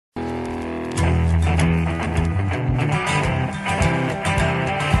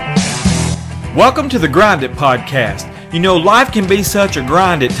Welcome to the Grind It Podcast. You know, life can be such a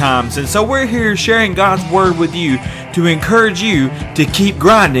grind at times, and so we're here sharing God's Word with you to encourage you to keep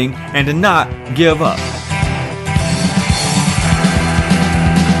grinding and to not give up.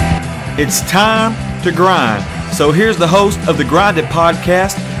 It's time to grind. So here's the host of the Grind It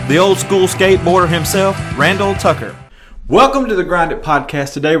Podcast, the old school skateboarder himself, Randall Tucker. Welcome to the Grind It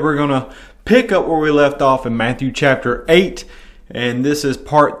Podcast. Today we're going to pick up where we left off in Matthew chapter 8. And this is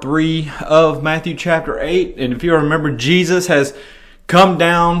part 3 of Matthew chapter 8. And if you remember, Jesus has come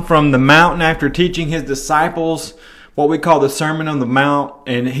down from the mountain after teaching his disciples what we call the Sermon on the Mount.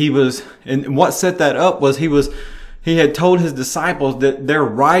 And what set that up was he had told his disciples that their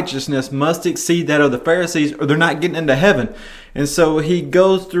righteousness must exceed that of the Pharisees or they're not getting into heaven. And so he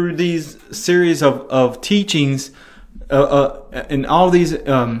goes through these series of teachings and all these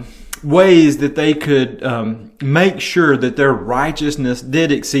ways that they could make sure that their righteousness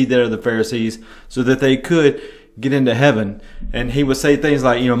did exceed that of the Pharisees so that they could get into heaven. And he would say things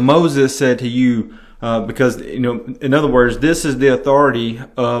like, Moses said to you, because, in other words, this is the authority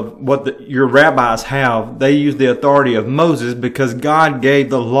of what your rabbis have. They use the authority of Moses because God gave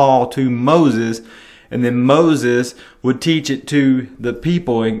the law to Moses, and then Moses would teach it to the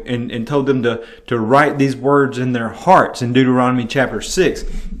people and told them to write these words in their hearts in Deuteronomy chapter 6.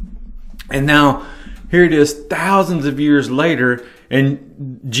 And now, here it is thousands of years later,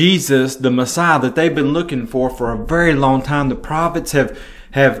 and Jesus, the Messiah that they've been looking for a very long time. The prophets have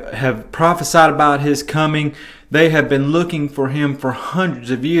prophesied about his coming. They have been looking for him for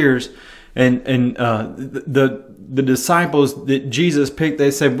hundreds of years. And the disciples that Jesus picked,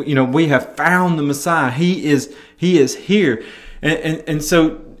 they said, we have found the Messiah. He is here. And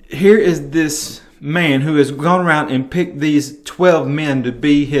so here is this man who has gone around and picked these 12 men to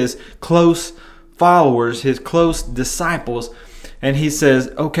be his close followers, his close disciples. And he says,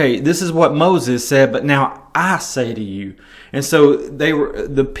 okay, this is what Moses said, but now I say to you. And so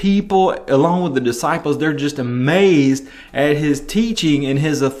the people, along with the disciples, they're just amazed at his teaching and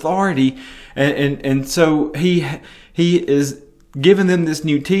his authority. And so he is giving them this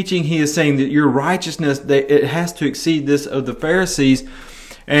new teaching. He is saying that your righteousness, it has to exceed this of the Pharisees.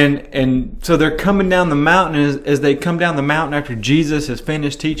 And so they're coming down the mountain. As they come down the mountain after Jesus has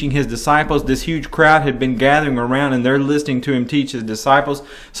finished teaching his disciples, this huge crowd had been gathering around and they're listening to him teach his disciples.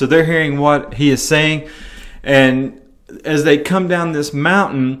 So they're hearing what he is saying. And as they come down this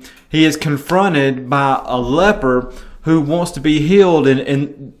mountain, he is confronted by a leper who wants to be healed.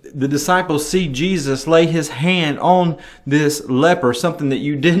 And the disciples see Jesus lay his hand on this leper, something that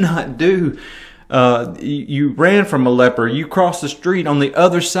you did not do. You ran from a leper. You crossed the street on the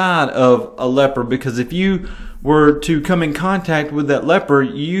other side of a leper, because if you were to come in contact with that leper,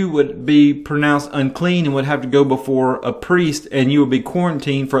 you would be pronounced unclean and would have to go before a priest, and you would be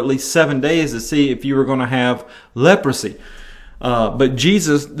quarantined for at least 7 days to see if you were going to have leprosy. But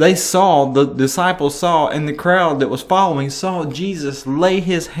Jesus, the disciples saw, and the crowd that was following saw Jesus lay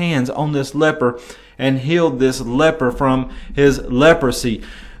his hands on this leper and healed this leper from his leprosy.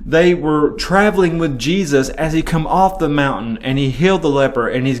 They were traveling with Jesus as he come off the mountain and he healed the leper,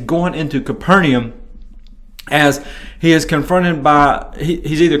 and he's going into Capernaum as he is confronted by,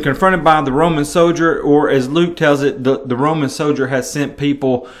 he's either confronted by the Roman soldier, or as Luke tells it, the Roman soldier has sent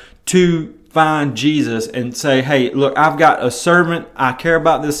people to find Jesus and say, hey, look, I've got a servant. I care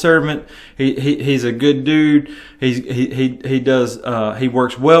about this servant. He's a good dude. He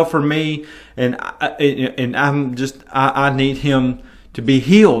works well for me, and I need him to be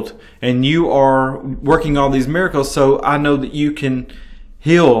healed, and you are working all these miracles, so I know that you can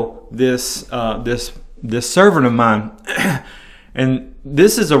heal this servant of mine. And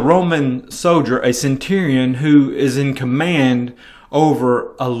this is a Roman soldier, a centurion, who is in command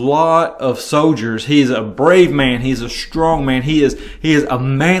over a lot of soldiers. He is a brave man. He's a strong man. He is a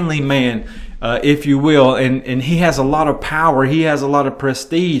manly man, if you will, and he has a lot of power. He has a lot of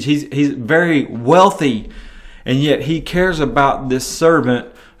prestige. He's very wealthy. And yet he cares about this servant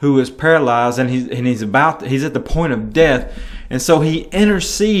who is paralyzed, and he's at the point of death. And so he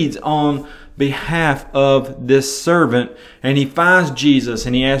intercedes on behalf of this servant, and he finds Jesus,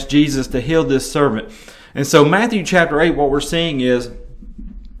 and he asks Jesus to heal this servant. And so Matthew chapter 8, what we're seeing is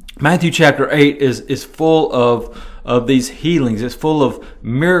Matthew chapter 8 is full of these healings. It's full of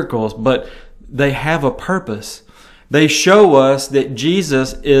miracles, but they have a purpose. They show us that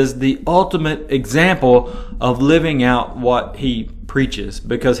Jesus is the ultimate example of living out what he preaches,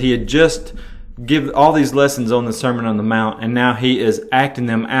 because he had just given all these lessons on the Sermon on the Mount, and now he is acting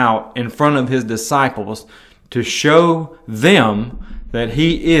them out in front of his disciples to show them that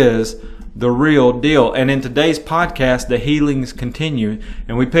he is the real deal. And in today's podcast, the healings continue.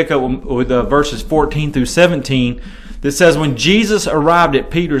 And we pick up with verses 14 through 17 that says, when Jesus arrived at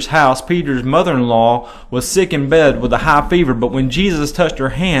Peter's house, Peter's mother-in-law was sick in bed with a high fever. But when Jesus touched her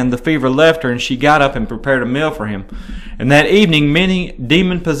hand, the fever left her, and she got up and prepared a meal for him. And that evening, many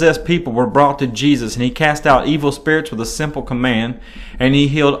demon-possessed people were brought to Jesus, and he cast out evil spirits with a simple command, and he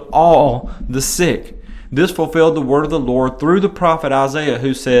healed all the sick. This fulfilled the word of the Lord through the prophet Isaiah,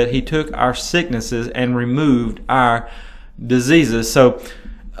 who said, he took our sicknesses and removed our diseases. So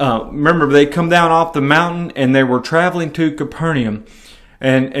remember, they come down off the mountain and they were traveling to Capernaum.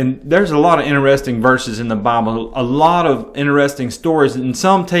 And there's a lot of interesting verses in the Bible, a lot of interesting stories, and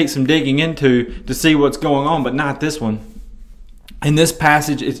some take some digging into to see what's going on, but not this one. In this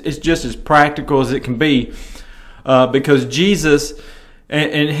passage, it's just as practical as it can be, because Jesus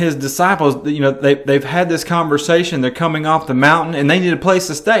and his disciples, they've had this conversation. They're coming off the mountain and they need a place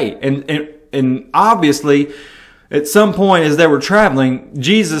to stay. And obviously, at some point as they were traveling,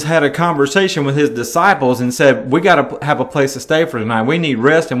 Jesus had a conversation with his disciples and said, we got to have a place to stay for tonight. We need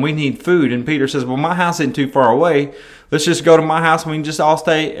rest and we need food. And Peter says, well, my house isn't too far away. Let's just go to my house and we can just all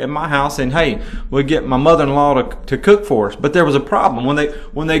stay at my house. And hey, we'll get my mother-in-law to cook for us. But there was a problem.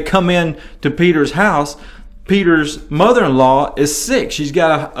 When they come in to Peter's house, Peter's mother-in-law is sick. She's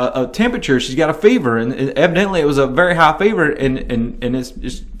got a temperature. She's got a fever, and evidently it was a very high fever, and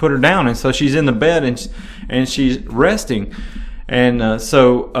it's put her down. And so she's in the bed and she's resting. And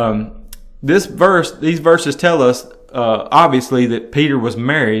these verses tell us obviously that Peter was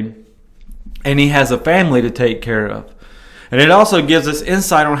married, and he has a family to take care of. And it also gives us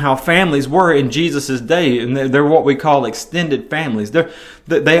insight on how families were in Jesus' day, and they're what we call extended families. They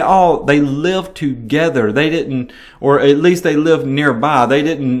lived together. They didn't, or at least they lived nearby. They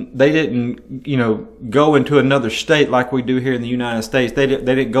didn't go into another state like we do here in the United States. They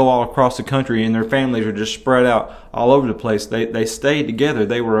didn't go all across the country, and their families are just spread out all over the place. They stayed together.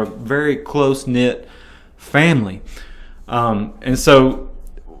 They were a very close knit family, and so.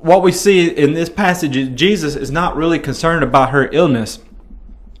 What we see in this passage is Jesus is not really concerned about her illness,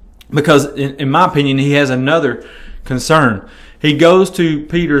 because in my opinion, he has another concern. He goes to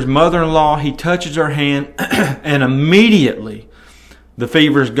Peter's mother-in-law, he touches her hand, and immediately the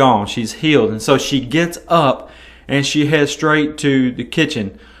fever's gone. She's healed. And so she gets up and she heads straight to the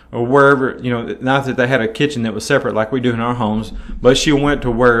kitchen, or wherever, not that they had a kitchen that was separate like we do in our homes, but she went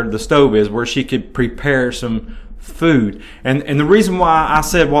to where the stove is, where she could prepare some food. And the reason why I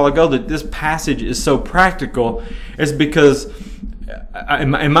said a while ago that this passage is so practical is because,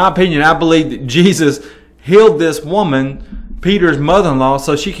 in my opinion, I believe that Jesus healed this woman, Peter's mother-in-law,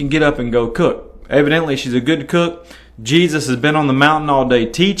 so she can get up and go cook. Evidently, she's a good cook. Jesus has been on the mountain all day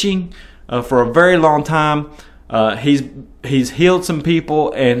teaching for a very long time. He's healed some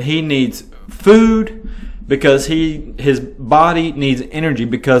people, and he needs food because his body needs energy.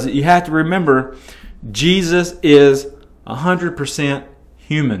 Because you have to remember, Jesus is 100%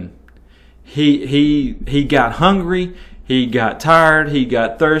 human. He got hungry, he got tired, he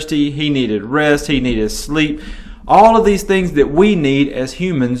got thirsty, he needed rest, he needed sleep. All of these things that we need as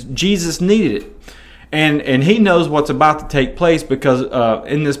humans, Jesus needed it. And he knows what's about to take place, because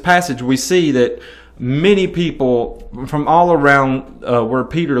in this passage we see that many people from all around where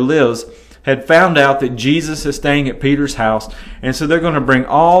Peter lives had found out that Jesus is staying at Peter's house. And so they're going to bring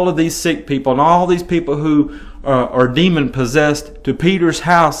all of these sick people and all these people who are demon-possessed to Peter's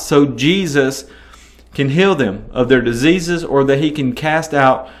house so Jesus can heal them of their diseases, or that he can cast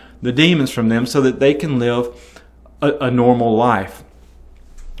out the demons from them so that they can live a normal life.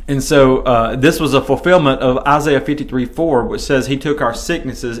 And so this was a fulfillment of Isaiah 53:4, which says he took our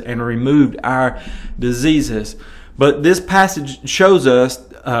sicknesses and removed our diseases. But this passage shows us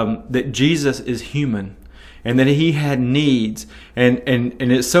that Jesus is human and that he had needs. And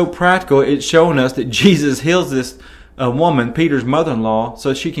it's so practical. It's showing us that Jesus heals this woman, Peter's mother-in-law,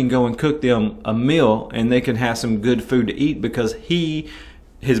 so she can go and cook them a meal and they can have some good food to eat, because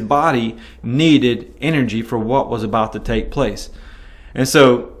his body needed energy for what was about to take place. And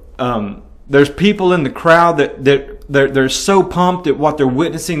so there's people in the crowd that they're so pumped at what they're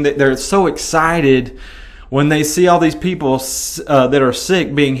witnessing, that they're so excited when they see all these people that are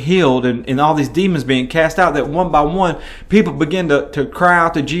sick being healed and all these demons being cast out, that one by one people begin to cry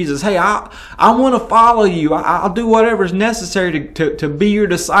out to Jesus, hey, I want to follow you. I'll do whatever is necessary to be your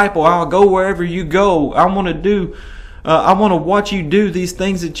disciple. I'll go wherever you go. I want to watch you do these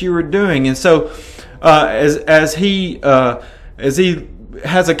things that you are doing. And so as he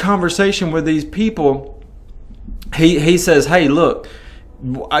has a conversation with these people, he says, hey, look,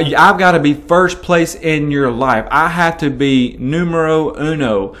 I've got to be first place in your life. I have to be numero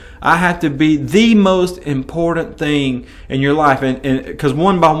uno. I have to be the most important thing in your life. And because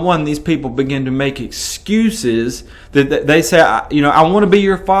one by one, these people begin to make excuses that they say, I want to be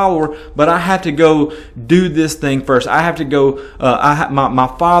your follower, but I have to go do this thing first. I have to go,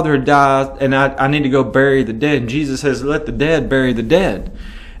 my father died and I need to go bury the dead. And Jesus says, let the dead bury the dead.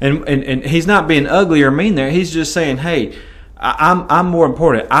 And he's not being ugly or mean there. He's just saying, hey, I'm more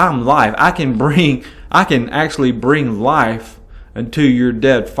important. I'm life. I can actually bring life unto your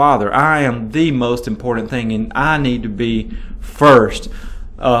dead father. I am the most important thing, and I need to be first.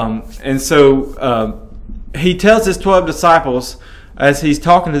 And so he tells his 12 disciples as he's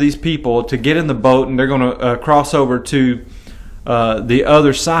talking to these people to get in the boat, and they're going to cross over to the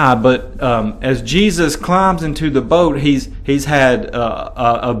other side. But as Jesus climbs into the boat, he's had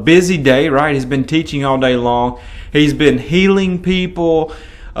a busy day, right? He's been teaching all day long. He's been healing people,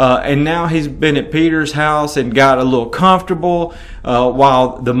 and now he's been at Peter's house and got a little comfortable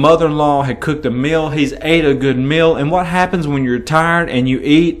while the mother-in-law had cooked a meal. He's ate a good meal. And what happens when you're tired and you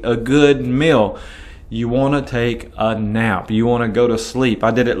eat a good meal? You want to take a nap. You want to go to sleep.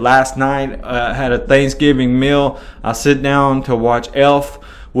 I did it last night. I had a Thanksgiving meal. I sit down to watch Elf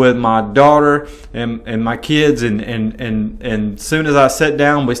with my daughter and my kids. And soon as I sat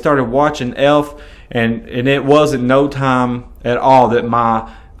down, we started watching Elf. And it wasn't no time at all that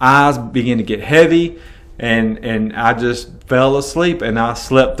my eyes began to get heavy. And I just fell asleep, and I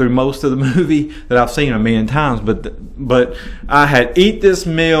slept through most of the movie that I've seen a million times. But I had eat this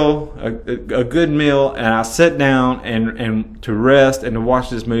meal, a good meal, and I sat down and to rest and to watch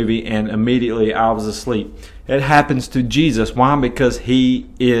this movie, and immediately I was asleep. It happens to Jesus. Why? Because he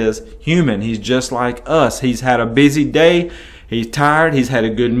is human. He's just like us. He's had a busy day. He's tired. He's had a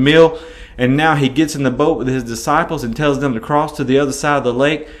good meal. And now he gets in the boat with his disciples and tells them to cross to the other side of the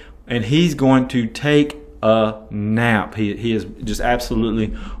lake, and he's going to take a nap. He is just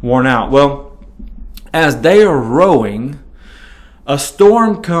absolutely worn out. Well, as they are rowing, a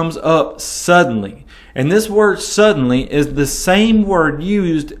storm comes up suddenly. And this word suddenly is the same word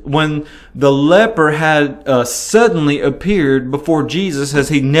used when the leper had suddenly appeared before Jesus as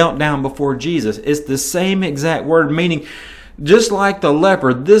he knelt down before Jesus. It's the same exact word, meaning just like the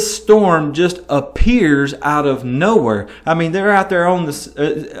leper, this storm just appears out of nowhere. I mean, they're out there on this,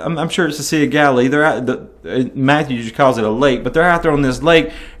 I'm sure it's the Sea of Galilee. They're out, Matthew just calls it a lake, but they're out there on this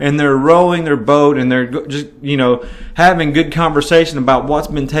lake, and they're rowing their boat, and they're just, having good conversation about what's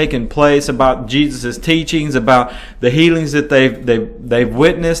been taking place, about Jesus' teachings, about the healings that they've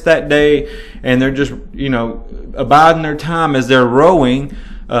witnessed that day, and they're just, abiding their time as they're rowing,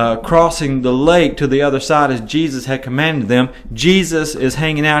 crossing the lake to the other side as Jesus had commanded them. Jesus is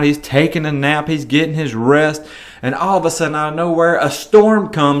hanging out. He's taking a nap. He's getting his rest. And all of a sudden, out of nowhere, a storm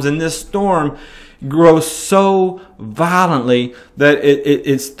comes, and this storm grows so violently that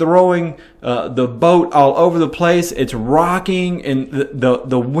it's throwing the boat all over the place. It's rocking, and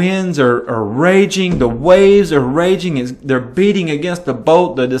the winds are raging. The waves are raging. They're beating against the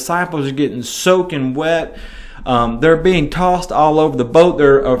boat. The disciples are getting soaking wet. They're being tossed all over the boat.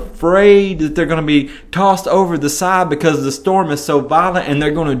 They're afraid that they're going to be tossed over the side because the storm is so violent, and they're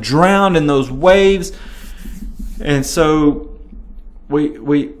going to drown in those waves. And so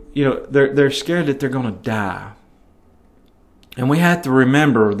they're scared that they're going to die. And we have to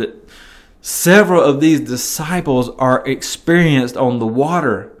remember that several of these disciples are experienced on the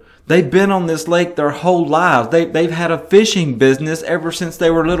water. They've been on this lake their whole lives. They've had a fishing business ever since they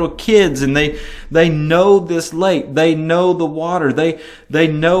were little kids, and they know this lake. They know the water. They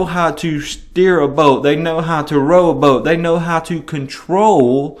know how to steer a boat. They know how to row a boat. They know how to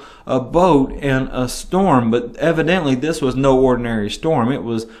control a boat in a storm. But evidently this was no ordinary storm. It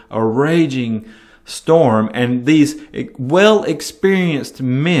was a raging storm, and these well-experienced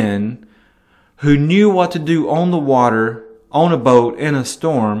men who knew what to do on the water, on a boat, in a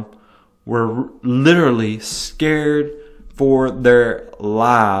storm, were literally scared for their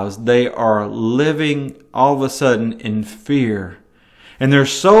lives. They are living all of a sudden in fear. And they're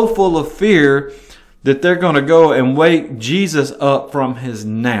so full of fear that they're going to go and wake Jesus up from his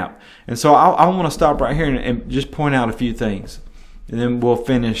nap. And so I want to stop right here and just point out a few things. And then we'll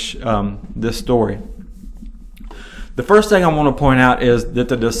finish this story. The first thing I want to point out is that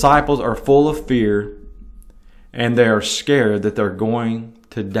the disciples are full of fear, and they are scared that they're going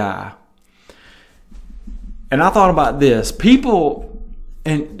to die. And I thought about this. People,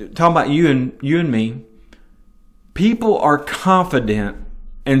 and talking about you and me, people are confident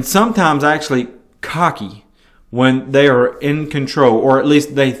and sometimes actually cocky when they are in control, or at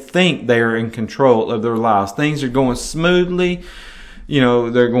least they think they are in control of their lives. Things are going smoothly.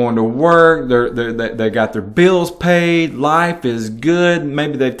 they're going to work. They got their bills paid. Life is good.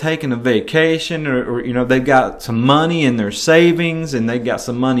 Maybe they've taken a vacation, or they've got some money in their savings, and they've got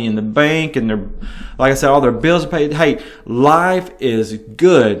some money in the bank, and like I said, all their bills are paid. Hey, life is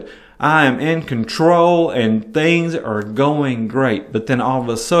good. I am in control, and things are going great. But then all of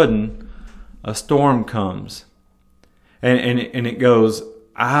a sudden, a storm comes, and it goes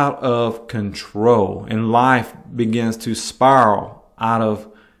out of control, and life begins to spiral out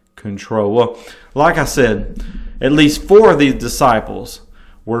of control. Well, like I said, at least 4 of these disciples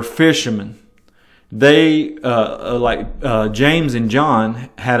were fishermen. They, James and John,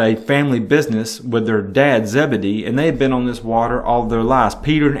 had a family business with their dad Zebedee, and they had been on this water all their lives.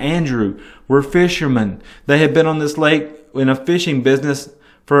 Peter and Andrew were fishermen. They had been on this lake in a fishing business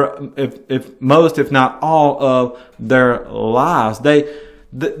for if not all of their lives. At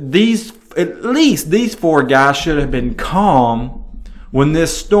least these 4 guys should have been calm when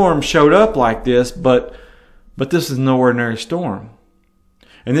this storm showed up like this, but this is no ordinary storm.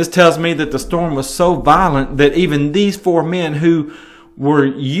 And this tells me that the storm was so violent that even these 4 men who were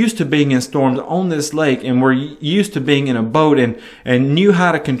used to being in storms on this lake and were used to being in a boat and knew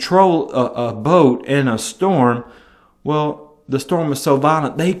how to control a boat in a storm, well, the storm was so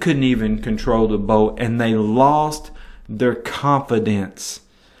violent they couldn't even control the boat, and they lost their confidence.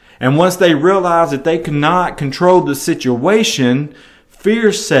 And once they realized that they could not control the situation,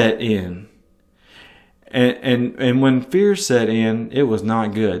 fear set in. And when fear set in, it was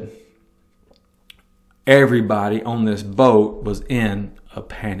not good. Everybody on this boat was in a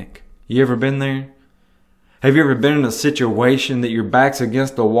panic. You ever been there? Have you ever been in a situation that your back's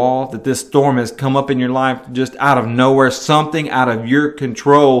against the wall, that this storm has come up in your life just out of nowhere, something out of your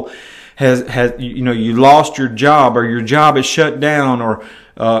control has you lost your job, or your job is shut down, or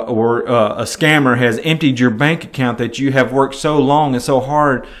a scammer has emptied your bank account that you have worked so long and so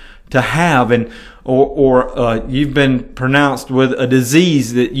hard to have, or you've been pronounced with a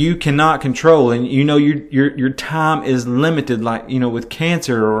disease that you cannot control, and your time is limited, like with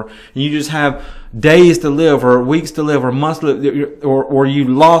cancer, or you just have days to live, or weeks to live, or months to live, or you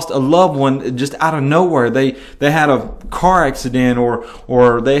lost a loved one just out of nowhere. They had a car accident,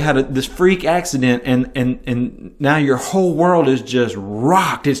 or they had this freak accident, and now your whole world is just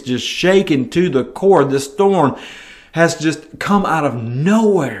rocked. It's just shaken to the core. This storm has just come out of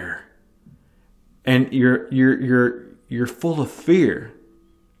nowhere. And you're full of fear,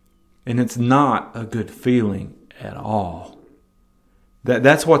 and it's not a good feeling at all.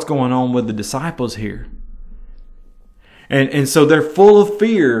 That's what's going on with the disciples here, and so they're full of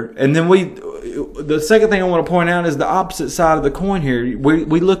fear. And then the second thing I want to point out is the opposite side of the coin here.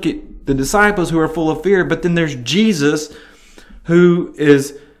 We look at the disciples who are full of fear, but then there's Jesus, who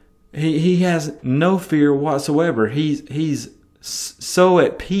is he has no fear whatsoever. He's so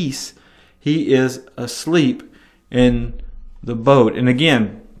at peace. He is asleep in the boat. And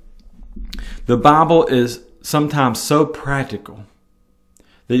again, the Bible is sometimes so practical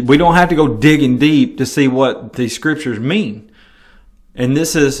that we don't have to go digging deep to see what the scriptures mean. And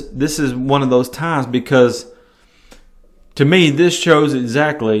this is one of those times, because to me, this shows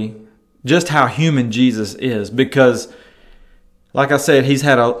exactly just how human Jesus is. Because, like I said, he's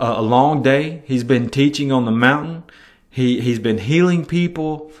had a long day. He's been teaching on the mountain. He's been healing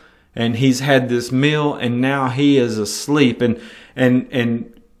people. And he's had this meal, and now he is asleep.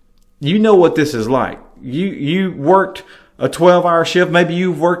 And you know what this is like. You worked a 12-hour shift. Maybe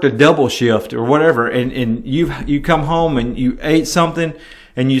you've worked a double shift or whatever. And you come home and you ate something,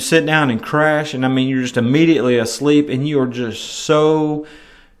 and you sit down and crash. And you're just immediately asleep, and you are just so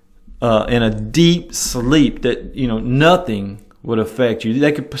in a deep sleep that nothing would affect you.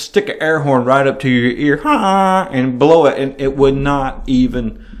 They could stick an air horn right up to your ear and blow it, and it would not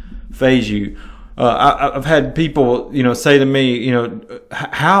even phase you. I've had people, say to me,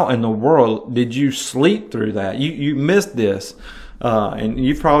 how in the world did you sleep through that? You missed this. And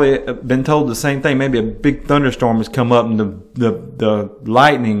you've probably been told the same thing. Maybe a big thunderstorm has come up, and the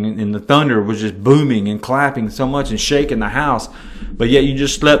lightning and the thunder was just booming and clapping so much and shaking the house. But yet you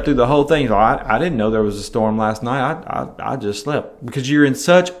just slept through the whole thing. So I didn't know there was a storm last night. I just slept, because you're in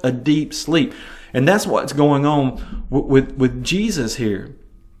such a deep sleep. And that's what's going on with Jesus here.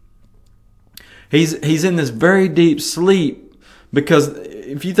 He's in this very deep sleep, because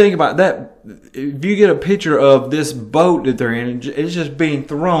if you think about that, if you get a picture of this boat that they're in, it's just being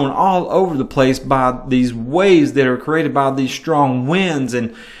thrown all over the place by these waves that are created by these strong winds,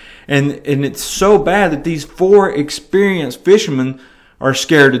 and it's so bad that these 4 experienced fishermen are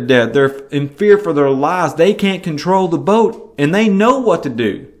scared to death. They're in fear for their lives. They can't control the boat, and they know what to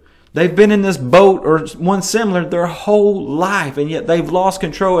do. They've been in this boat or one similar their whole life, and yet they've lost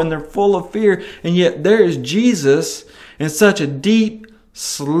control and they're full of fear. And yet there is Jesus in such a deep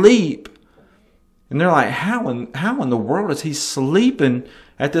sleep. And they're like, how in the world is he sleeping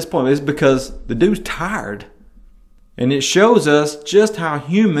at this point? It's because the dude's tired. And it shows us just how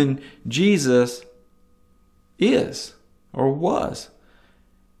human Jesus is or was.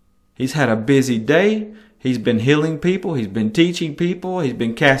 He's had a busy day. He's been healing people. He's been teaching people. He's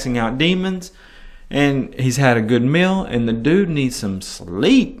been casting out demons. And he's had a good meal. And the dude needs some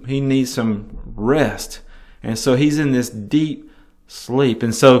sleep. He needs some rest. And so he's in this deep sleep.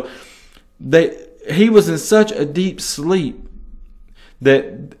 And so he was in such a deep sleep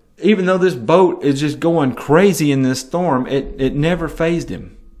that even though this boat is just going crazy in this storm, it never fazed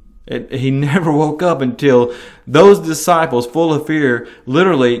him. He never woke up until those disciples, full of fear,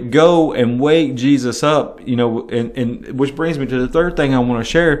 literally go and wake Jesus up. And which brings me to the third thing I want to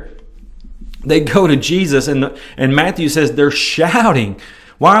share. They go to Jesus, and Matthew says they're shouting.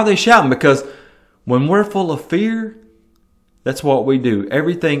 Why are they shouting? Because when we're full of fear, that's what we do.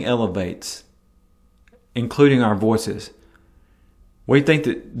 Everything elevates, including our voices. We think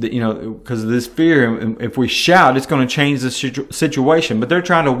that because of this fear, if we shout, it's going to change the situation. But they're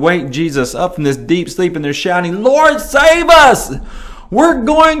trying to wake Jesus up from this deep sleep, and they're shouting, "Lord, save us! We're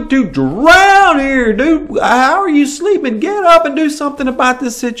going to drown here, dude. How are you sleeping? Get up and do something about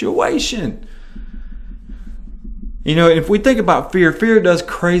this situation." If we think about fear, fear does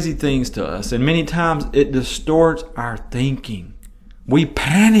crazy things to us. And many times it distorts our thinking. We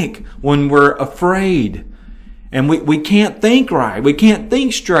panic when we're afraid. And we can't think right. We can't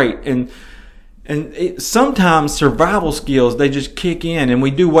think straight. And sometimes survival skills, they just kick in. And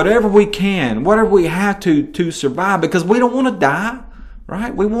we do whatever we can, whatever we have to survive. Because we don't want to die,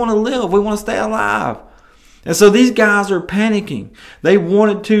 right? We want to live. We want to stay alive. And so these guys are panicking. They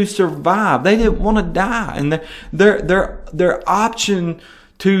wanted to survive. They didn't want to die. And their option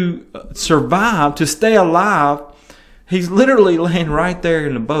to survive, to stay alive, he's literally laying right there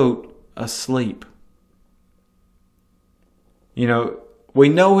in the boat asleep. We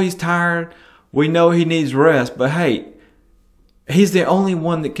know he's tired. We know he needs rest. But hey, he's the only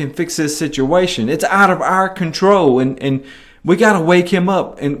one that can fix this situation. It's out of our control. And we got to wake him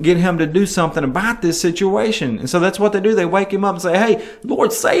up and get him to do something about this situation. And so that's what they do. They wake him up and say, "Hey,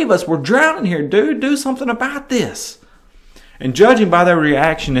 Lord, save us. We're drowning here, dude. Do something about this." And judging by their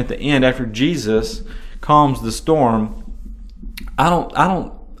reaction at the end after Jesus calms the storm, I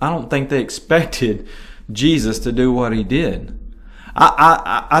don't think they expected Jesus to do what he did.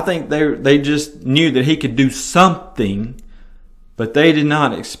 I think they just knew that he could do something, but they did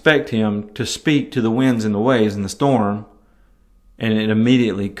not expect him to speak to the winds and the waves and the storm and it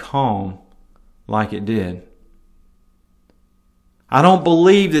immediately calm like it did. I don't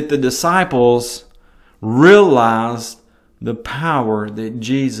believe that the disciples realized the power that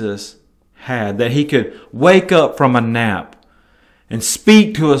Jesus had, that he could wake up from a nap and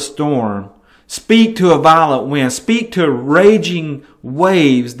speak to a storm, speak to a violent wind, speak to raging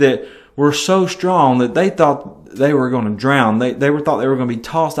waves that were so strong that they thought they were going to drown. They thought they were going to be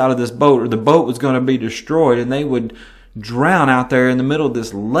tossed out of this boat, or the boat was going to be destroyed, and they would drown out there in the middle of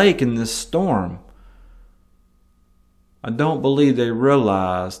this lake in this storm. I don't believe they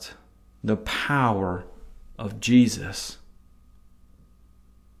realized the power of Jesus,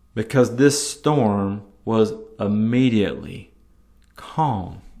 because this storm was immediately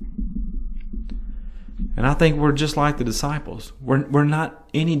calm. And I think we're just like the disciples. We're not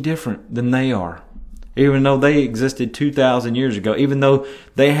any different than they are. Even though they existed 2,000 years ago, even though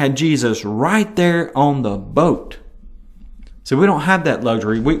they had Jesus right there on the boat. So we don't have that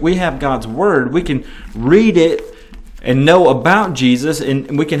luxury. We have God's Word. We can read it and know about Jesus,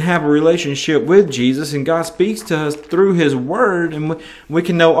 and we can have a relationship with Jesus, and God speaks to us through His Word, and we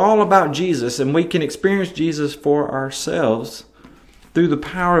can know all about Jesus, and we can experience Jesus for ourselves through the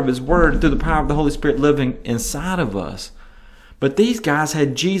power of His Word, through the power of the Holy Spirit living inside of us. But these guys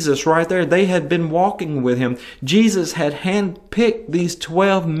had Jesus right there. They had been walking with Him. Jesus had handpicked these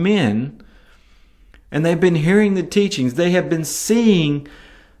 12 men, and they've been hearing the teachings. They have been seeing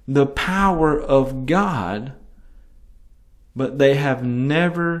the power of God, but they have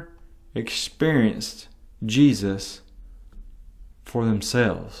never experienced Jesus for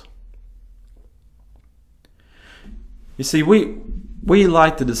themselves. You see, we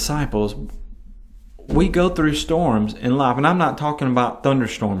like the disciples, we go through storms in life. And I'm not talking about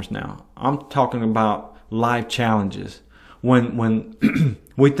thunderstorms now. I'm talking about life challenges. When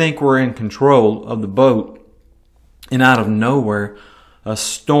we think we're in control of the boat, and out of nowhere, a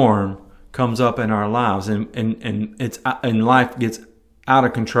storm comes up in our lives, and life gets out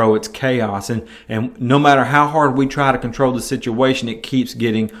of control. It's chaos. And no matter how hard we try to control the situation, it keeps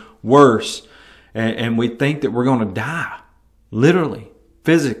getting worse. And we think that we're going to die, literally,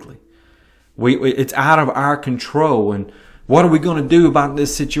 physically. It's out of our control. And what are we going to do about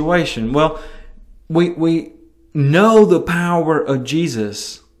this situation? Well, we know the power of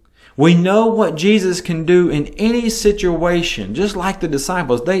Jesus. We know what Jesus can do in any situation. Just like the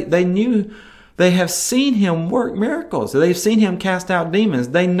disciples, they knew, they have seen him work miracles. They've seen him cast out demons.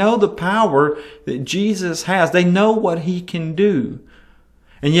 They know the power that Jesus has. They know what he can do.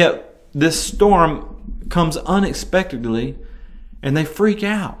 And yet this storm comes unexpectedly and they freak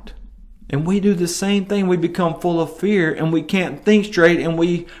out. And we do the same thing. We become full of fear and we can't think straight and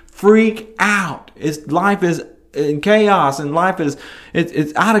we freak out. Life is in chaos and life is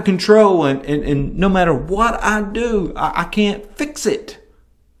it's out of control and no matter what I do, I can't fix it.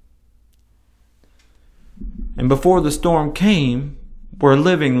 And before the storm came, we're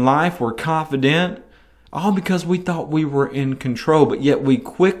living life, we're confident, all because we thought we were in control, but yet we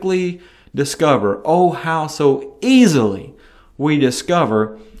quickly discover, oh how so easily we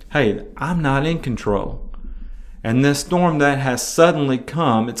discover, hey, I'm not in control. And this storm that has suddenly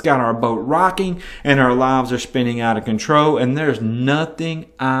come, it's got our boat rocking and our lives are spinning out of control and there's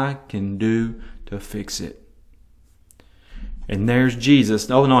nothing I can do to fix it. And there's Jesus.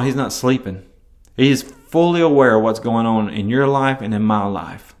 Oh no, he's not sleeping. He's fully aware of what's going on in your life and in my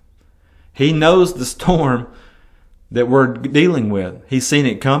life. He knows the storm that we're dealing with. He's seen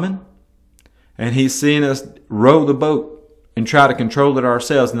it coming and he's seen us row the boat and try to control it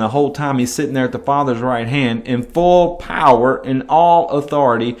ourselves. And the whole time he's sitting there at the Father's right hand in full power and all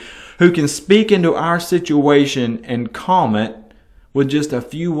authority, who can speak into our situation and calm it with just a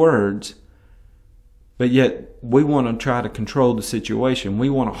few words. But yet we want to try to control the situation. We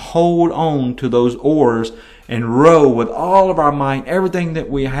want to hold on to those oars and row with all of our might, everything that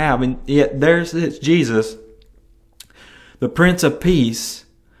we have. And yet it's Jesus, the Prince of Peace.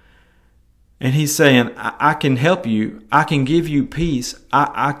 And he's saying, I can help you. I can give you peace.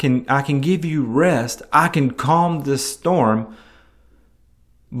 I can give you rest. I can calm this storm.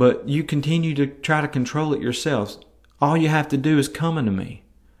 But you continue to try to control it yourselves. All you have to do is come unto me.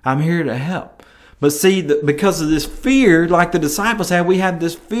 I'm here to help. But see, because of this fear, like the disciples had, we have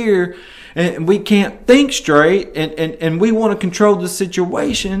this fear and we can't think straight and we want to control the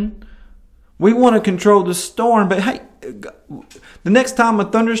situation. We want to control the storm. But hey, the next time a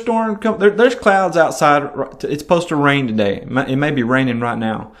thunderstorm comes, there's clouds outside. It's supposed to rain today. It may be raining right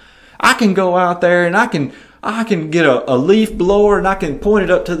now. I can go out there and I can get a leaf blower and I can point it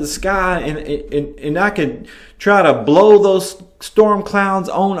up to the sky and I can try to blow those storm clouds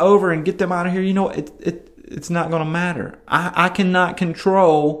on over and get them out of here. You know, it's not going to matter. I cannot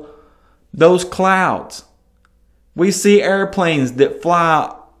control those clouds. We see airplanes that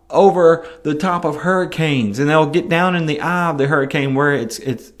fly over the top of hurricanes and they'll get down in the eye of the hurricane where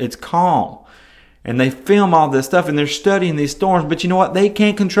it's calm. And they film all this stuff and they're studying these storms. But you know what? They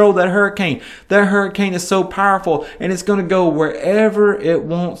can't control that hurricane. That hurricane is so powerful and it's going to go wherever it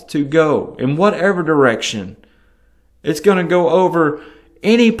wants to go. In whatever direction. It's going to go over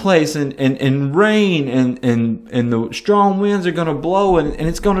any place and rain and the strong winds are going to blow and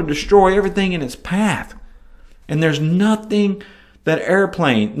it's going to destroy everything in its path. And there's nothing that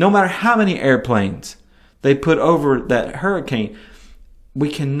airplane, no matter how many airplanes they put over that hurricane, we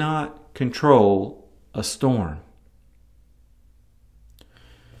cannot control a storm.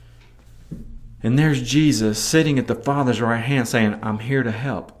 And there's Jesus sitting at the Father's right hand saying, I'm here to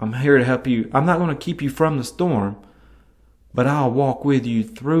help. I'm here to help you. I'm not going to keep you from the storm, but I'll walk with you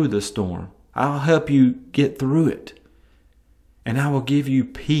through the storm. I'll help you get through it. And I will give you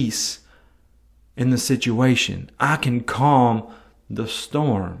peace in the situation. I can calm the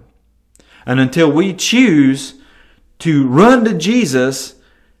storm. And until we choose to run to Jesus,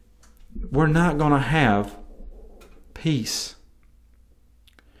 we're not going to have peace.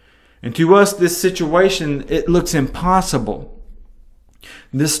 And to us, this situation, it looks impossible.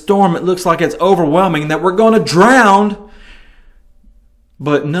 This storm, it looks like it's overwhelming, that we're going to drown.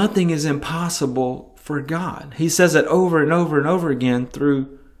 But nothing is impossible for God. He says it over and over and over again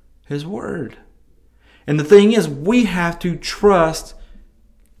through His Word. And the thing is, we have to trust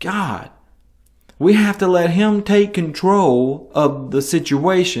God. We have to let Him take control of the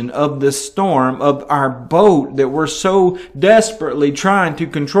situation, of the storm, of our boat that we're so desperately trying to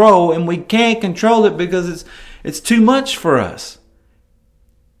control, and we can't control it because it's too much for us.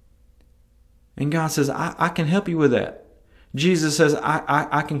 And God says, I can help you with that. Jesus says,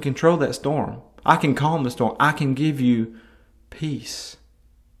 I can control that storm. I can calm the storm. I can give you peace.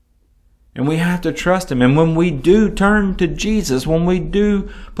 And we have to trust Him. And when we do turn to Jesus, when we do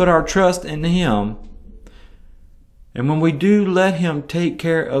put our trust in Him, and when we do let Him take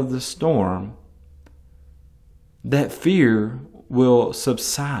care of the storm, that fear will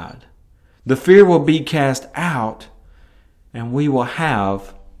subside. The fear will be cast out, and we will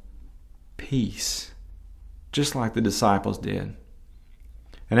have peace, just like the disciples did.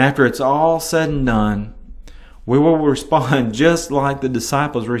 And after it's all said and done, we will respond just like the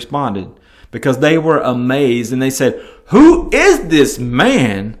disciples responded, because they were amazed and they said, "Who is this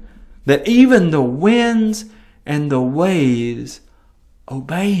man that even the winds and the waves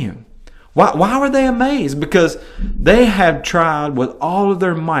obey Him?" Why were they amazed? Because they had tried with all of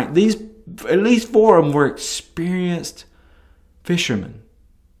their might. At least 4 of them were experienced fishermen.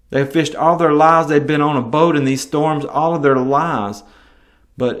 They had fished all their lives. They'd been on a boat in these storms all of their lives.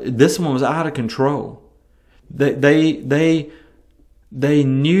 But this one was out of control. They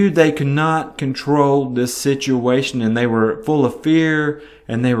knew they could not control this situation, and they were full of fear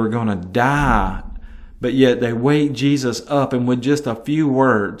and they were going to die. But yet they wake Jesus up, and with just a few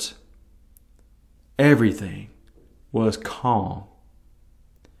words, everything was calm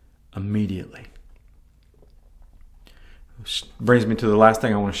immediately. Which brings me to the last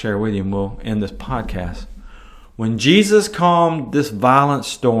thing I want to share with you, and we'll end this podcast. When Jesus calmed this violent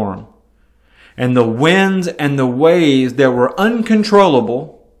storm, and the winds and the waves that were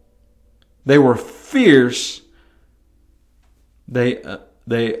uncontrollable, they were fierce, they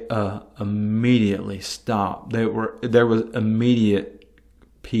immediately stopped. There was immediate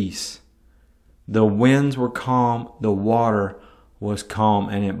peace. The winds were calm, the water was calm,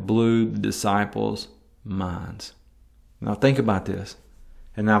 and it blew the disciples' minds. Now think about this,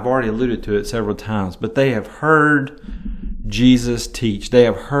 and I've already alluded to it several times, but they have heard Jesus teach. They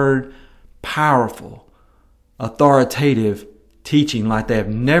have heard powerful, authoritative teaching like they have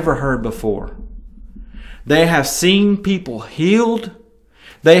never heard before. They have seen people healed.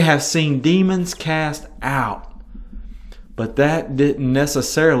 They have seen demons cast out. But that didn't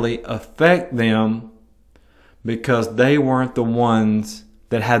necessarily affect them, because they weren't the ones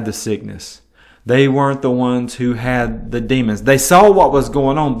that had the sickness. They weren't the ones who had the demons. They saw what was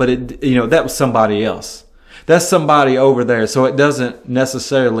going on, but that was somebody else. That's somebody over there, so it doesn't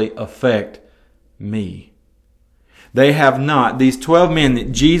necessarily affect me. They have not, these 12 men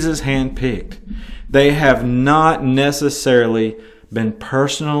that Jesus handpicked, they have not necessarily been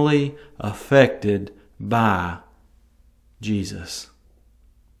personally affected by Jesus.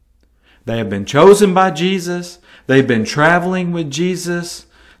 They have been chosen by Jesus. They've been traveling with Jesus.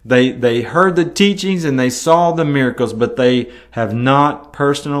 They heard the teachings and they saw the miracles, but they have not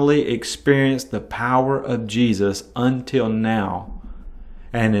personally experienced the power of Jesus until now.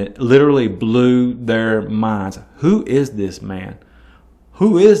 And it literally blew their minds. Who is this man?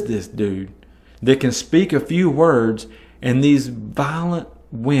 Who is this dude that can speak a few words and these violent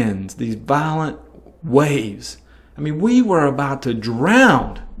winds, these violent waves? I mean, we were about to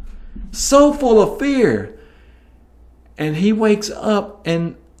drown, so full of fear. And he wakes up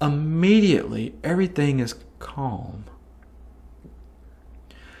and immediately everything is calm.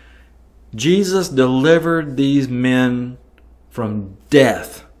 Jesus delivered these men from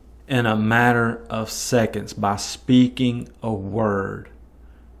death in a matter of seconds by speaking a word.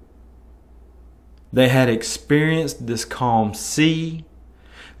 They had experienced this calm sea.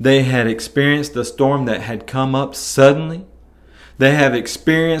 They had experienced the storm that had come up suddenly. They have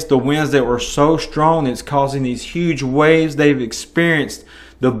experienced the winds that were so strong it's causing these huge waves. They've experienced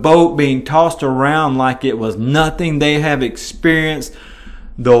the boat being tossed around like it was nothing. They have experienced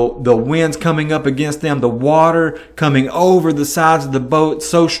the winds coming up against them, the water coming over the sides of the boat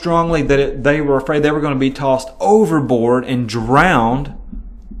so strongly that they were afraid they were going to be tossed overboard and drowned.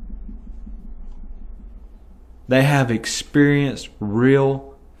 They have experienced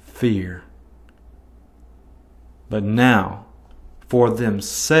real fear. But now, for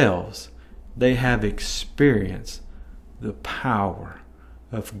themselves, they have experienced the power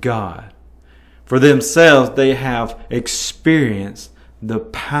of God. For themselves, they have experienced the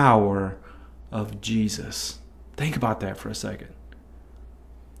power of Jesus. Think about that for a second.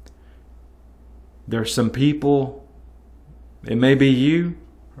 There are some people, it may be you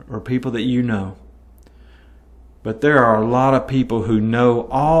or people that you know, but there are a lot of people who know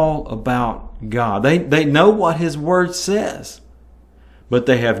all about God. They know what His Word says, but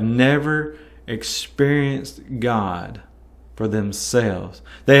they have never experienced God for themselves.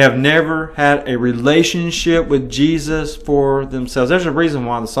 They have never had a relationship with Jesus for themselves. There's a reason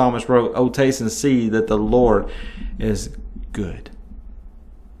why the psalmist wrote, "Oh, taste and see that the Lord is good."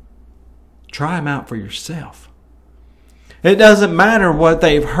 Try Him out for yourself. It doesn't matter what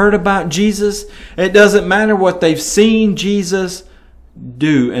they've heard about Jesus. It doesn't matter what they've seen Jesus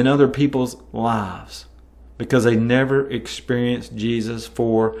do in other people's lives, because they never experienced Jesus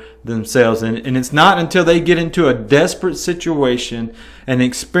for themselves. And it's not until they get into a desperate situation and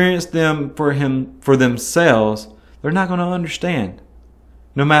experience them for themselves, they're not going to understand.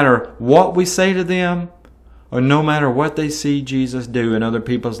 No matter what we say to them, or no matter what they see Jesus do in other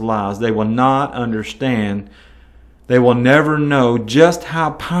people's lives, they will not understand. They will never know just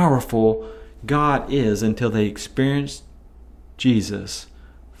how powerful God is until they experience Jesus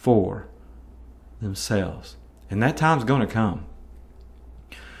for themselves. And that time's going to come.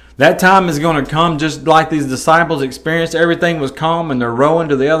 That time is going to come just like these disciples experienced. Everything was calm and they're rowing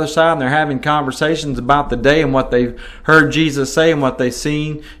to the other side and they're having conversations about the day and what they've heard Jesus say and what they've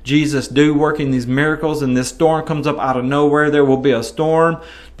seen Jesus do working these miracles. And this storm comes up out of nowhere. There will be a storm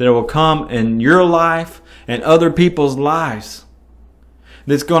that will come in your life and other people's lives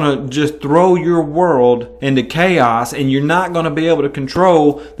that's going to just throw your world into chaos, and you're not going to be able to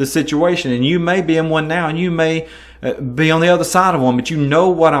control the situation. And you may be in one now, and you may be on the other side of one, but you know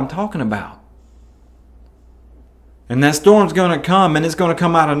what I'm talking about. And that storm's going to come, and it's going to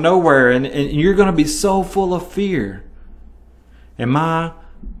come out of nowhere, and you're going to be so full of fear. And my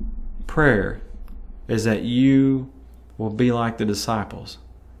prayer is that you will be like the disciples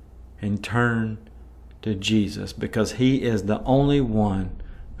and turn to Jesus, because He is the only one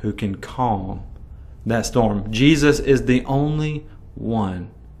who can calm that storm. Jesus is the only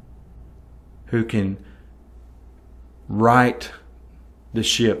one who can right the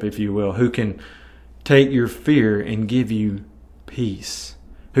ship, if you will, who can take your fear and give you peace,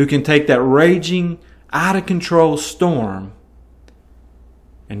 who can take that raging, out of control storm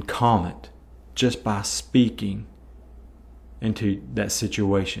and calm it just by speaking into that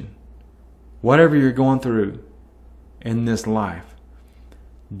situation. Whatever you're going through in this life,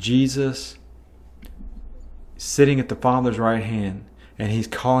 Jesus sitting at the Father's right hand, and He's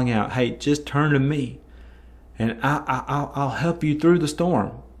calling out, hey, just turn to me, and I'll help you through the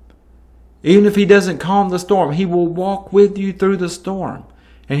storm. Even if He doesn't calm the storm, He will walk with you through the storm,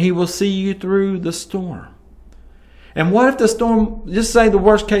 and He will see you through the storm. And what if the storm, just say the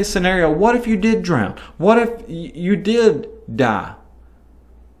worst case scenario, what if you did drown? What if you did die?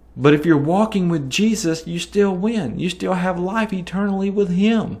 But if you're walking with Jesus, you still win. You still have life eternally with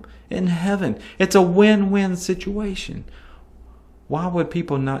Him in heaven. It's a win-win situation. Why would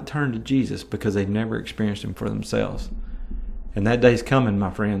people not turn to Jesus? Because they've never experienced Him for themselves. And that day's coming, my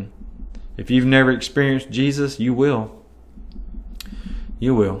friend. If you've never experienced Jesus, you will.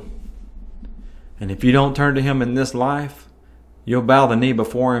 You will. And if you don't turn to Him in this life, you'll bow the knee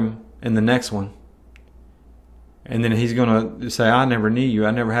before Him in the next one. And then He's going to say, I never knew you.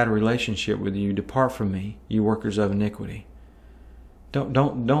 I never had a relationship with you. Depart from me, you workers of iniquity.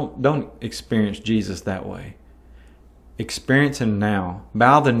 Don't experience Jesus that way. Experience Him now.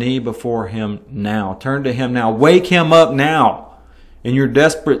 Bow the knee before Him now. Turn to Him now. Wake Him up now. In your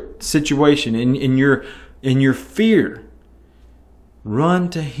desperate situation, in your fear, run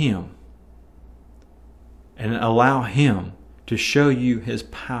to Him and allow Him to show you His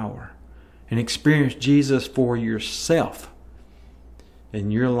power. And experience Jesus for yourself.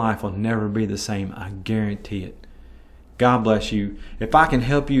 And your life will never be the same. I guarantee it. God bless you. If I can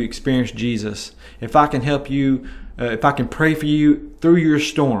help you experience Jesus, if I can help you, if I can pray for you through your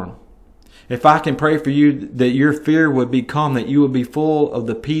storm, if I can pray for you that your fear would be calm, that you would be full of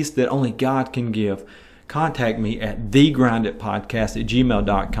the peace that only God can give, contact me at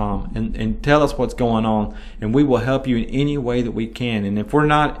thegrinditpodcast@gmail.com and tell us what's going on, and we will help you in any way that we can. And if we're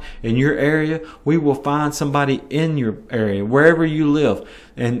not in your area, we will find somebody in your area, wherever you live,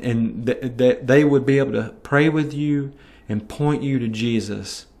 and that they would be able to pray with you and point you to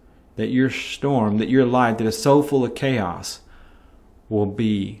Jesus, that your storm, that your life that is so full of chaos will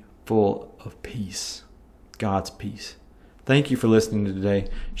be full of peace, God's peace. Thank you for listening to today.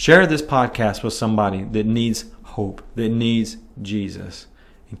 Share this podcast with somebody that needs hope, that needs Jesus,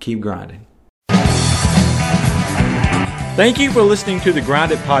 and keep grinding. Thank you for listening to the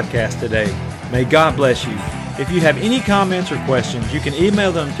Grind It Podcast today. May God bless you. If you have any comments or questions, you can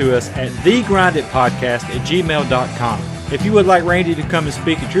email them to us at thegrinditpodcast@gmail.com. If you would like Randy to come and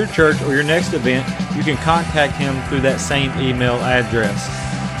speak at your church or your next event, you can contact him through that same email address.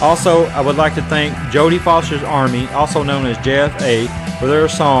 Also, I would like to thank Jody Foster's Army, also known as JFA, for their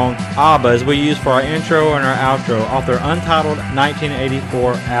song Abba, as we use for our intro and our outro off their untitled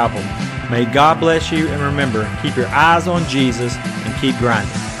 1984 album. May God bless you, and remember, keep your eyes on Jesus and keep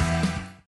grinding.